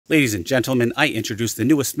Ladies and gentlemen, I introduce the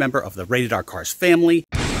newest member of the Rated R Cars family.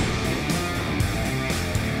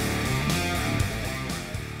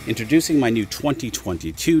 Introducing my new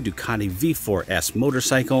 2022 Ducati V4S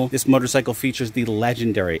motorcycle. This motorcycle features the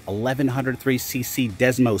legendary 1103cc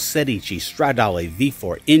Desmo Sedici Stradale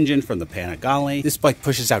V4 engine from the Panigale. This bike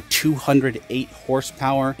pushes out 208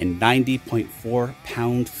 horsepower and 90.4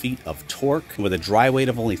 pound-feet of torque with a dry weight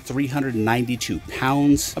of only 392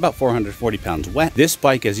 pounds, about 440 pounds wet. This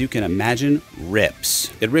bike, as you can imagine,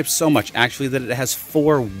 rips. It rips so much actually that it has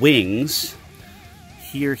 4 wings.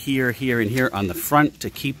 Here, and here on the front to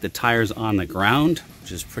keep the tires on the ground,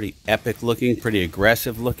 which is pretty epic looking, pretty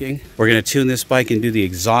aggressive looking. We're going to tune this bike and do the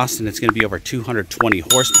exhaust, and it's going to be over 220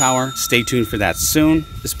 horsepower. Stay tuned for that soon.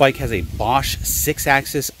 This bike has a Bosch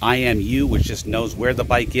 6-axis IMU, which just knows where the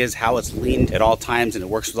bike is, how it's leaned at all times, and it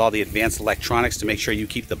works with all the advanced electronics to make sure you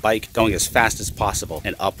keep the bike going as fast as possible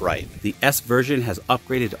and upright. The S version has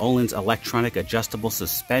upgraded Öhlins electronic adjustable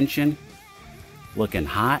suspension. Looking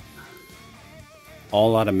hot.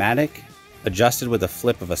 All automatic, adjusted with a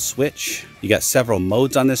flip of a switch. You got several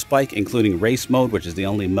modes on this bike, including race mode, which is the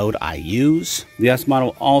only mode I use. The S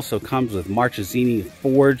model also comes with Marchesini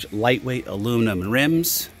forged lightweight aluminum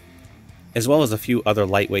rims, as well as a few other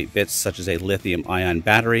lightweight bits such as a lithium-ion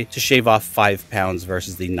battery to shave off 5 pounds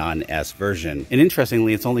versus the non-S version. And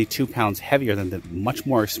interestingly, it's only 2 pounds heavier than the much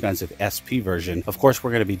more expensive SP version. Of course,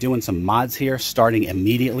 we're going to be doing some mods here starting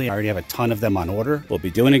immediately. I already have a ton of them on order. We'll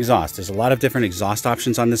be doing exhaust. There's a lot of different exhaust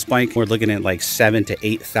options on this bike. We're looking at like $7,000 to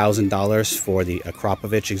 $8,000 for the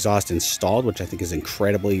Akrapovic exhaust installed, which I think is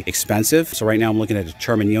incredibly expensive. So right now I'm looking at a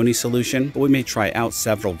Termignoni solution, but we may try out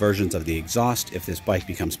several versions of the exhaust if this bike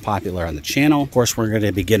becomes popular on the channel. Of course, we're going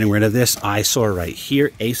to be getting rid of this eyesore right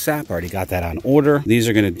here ASAP. Already got that on order. These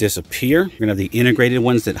are going to disappear. We're going to have the integrated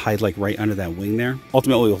ones that hide like right under that wing there.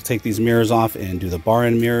 Ultimately, we'll take these mirrors off and do the bar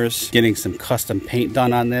end mirrors. Getting some custom paint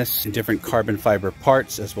done on this in different carbon fiber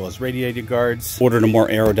parts, as well as radiator guards. Ordered a more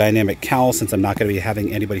aerodynamic cowl since I'm not going to be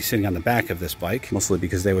having anybody sitting on the back of this bike, mostly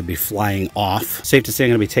because they would be flying off. Safe to say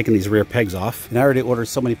I'm going to be taking these rear pegs off. And I already ordered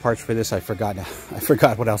so many parts for this, I forgot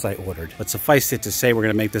what else I ordered. But suffice it to say, we're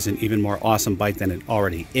going to make this an even more awesome bike than it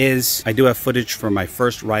already is. I do have footage for my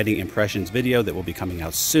first riding impressions video that will be coming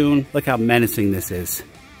out soon. Look how menacing this is.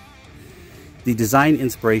 The design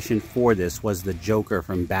inspiration for this was the Joker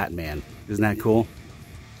from Batman. Isn't that cool?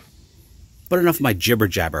 But enough of my jibber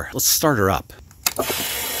jabber. Let's start her up.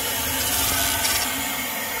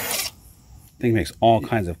 Thing makes all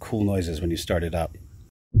kinds of cool noises when you start it up.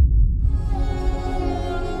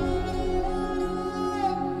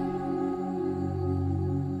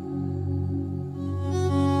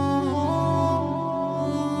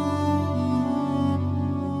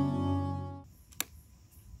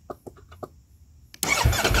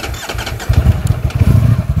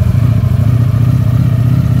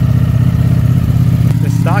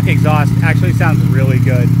 Stock exhaust actually sounds really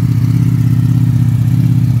good,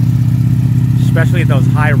 especially at those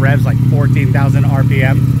high revs like 14,000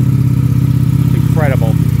 RPM.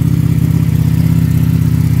 Incredible.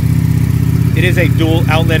 It is a dual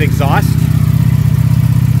outlet exhaust.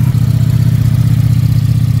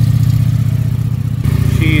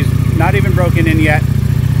 She's not even broken in yet.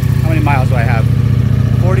 How many miles do I have?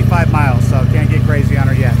 45 miles, so can't get crazy on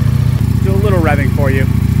her yet. Do a little revving for you,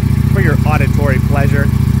 for your auditory pleasure.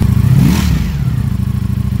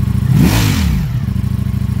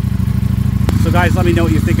 So guys, let me know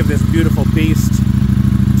what you think of this beautiful beast.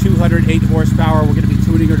 208 horsepower. We're going to be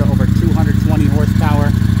tuning her to over 220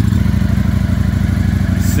 horsepower.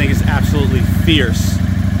 This thing is absolutely fierce.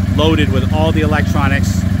 Loaded with all the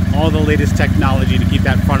electronics, all the latest technology to keep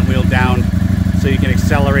that front wheel down so you can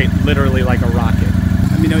accelerate literally like a rocket.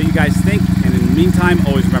 Let me know what you guys think. And in the meantime,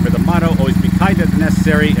 always remember the motto, always be kind if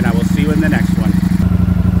necessary, and I will see you in the next one.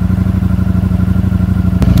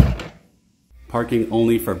 Parking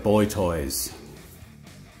only for boy toys.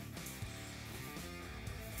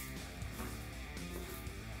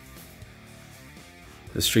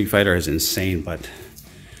 The Streetfighter is insane, but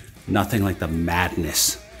nothing like the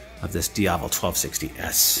madness of this Diavolo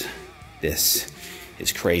 1260S. This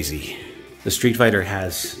is crazy. The Streetfighter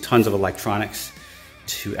has tons of electronics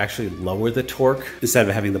to actually lower the torque. Instead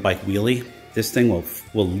of having the bike wheelie, this thing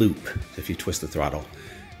will loop if you twist the throttle.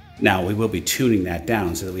 Now, we will be tuning that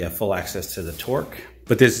down so that we have full access to the torque,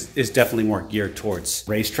 but this is definitely more geared towards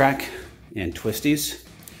racetrack and twisties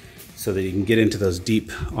so that you can get into those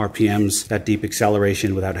deep RPMs, that deep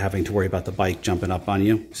acceleration without having to worry about the bike jumping up on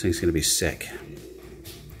you. This thing's gonna be sick.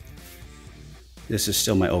 This is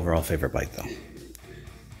still my overall favorite bike though.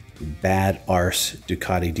 Bad arse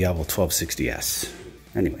Ducati Diavolo 1260S.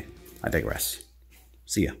 Anyway, I digress.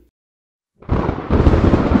 See ya.